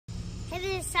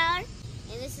this is Tyler.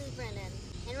 And this is Brendan.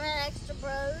 And we're at Extra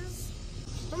Bros.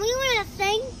 And we want to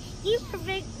thank you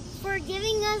for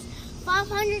giving us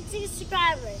 500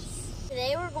 subscribers.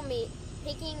 Today we're going to be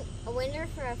picking a winner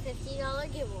for a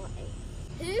 $50 giveaway.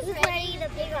 Who's ready to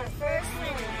pick our first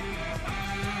winner?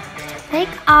 Pick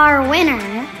our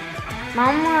winner.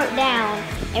 Mom wrote down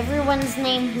everyone's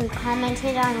name who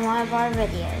commented on one of our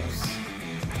videos.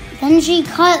 Then she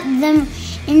cut them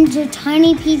into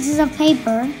tiny pieces of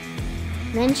paper.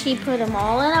 Then she put them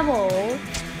all in a bowl.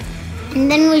 And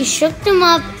then we shook them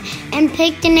up and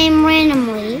picked a name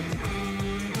randomly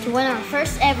to win our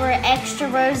first ever Extra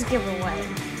Bros giveaway.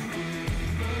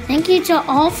 Thank you to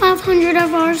all 500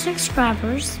 of our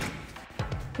subscribers.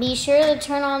 Be sure to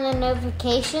turn on the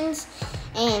notifications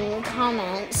and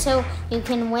comment so you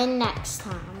can win next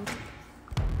time.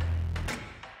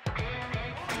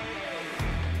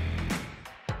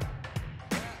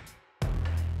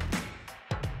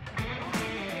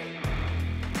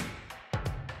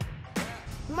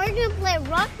 We're going to play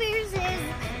rock, paper, scissors,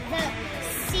 the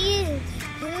see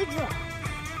who draws.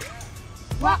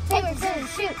 Rock, paper, scissors,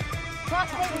 shoot. Rock,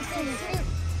 paper, scissors, shoot.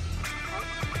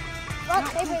 Rock,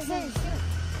 paper, scissors, shoot.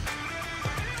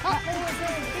 Rock, paper,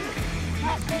 scissors, shoot.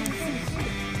 Rock, paper, scissors,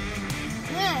 shoot.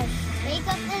 Yes, make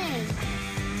up the name.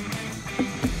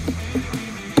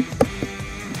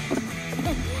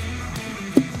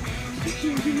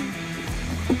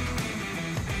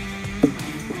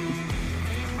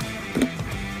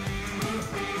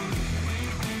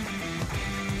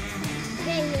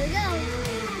 Okay, here we go.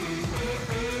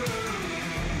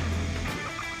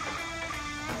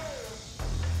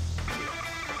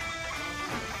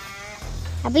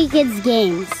 Happy Kids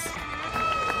Games.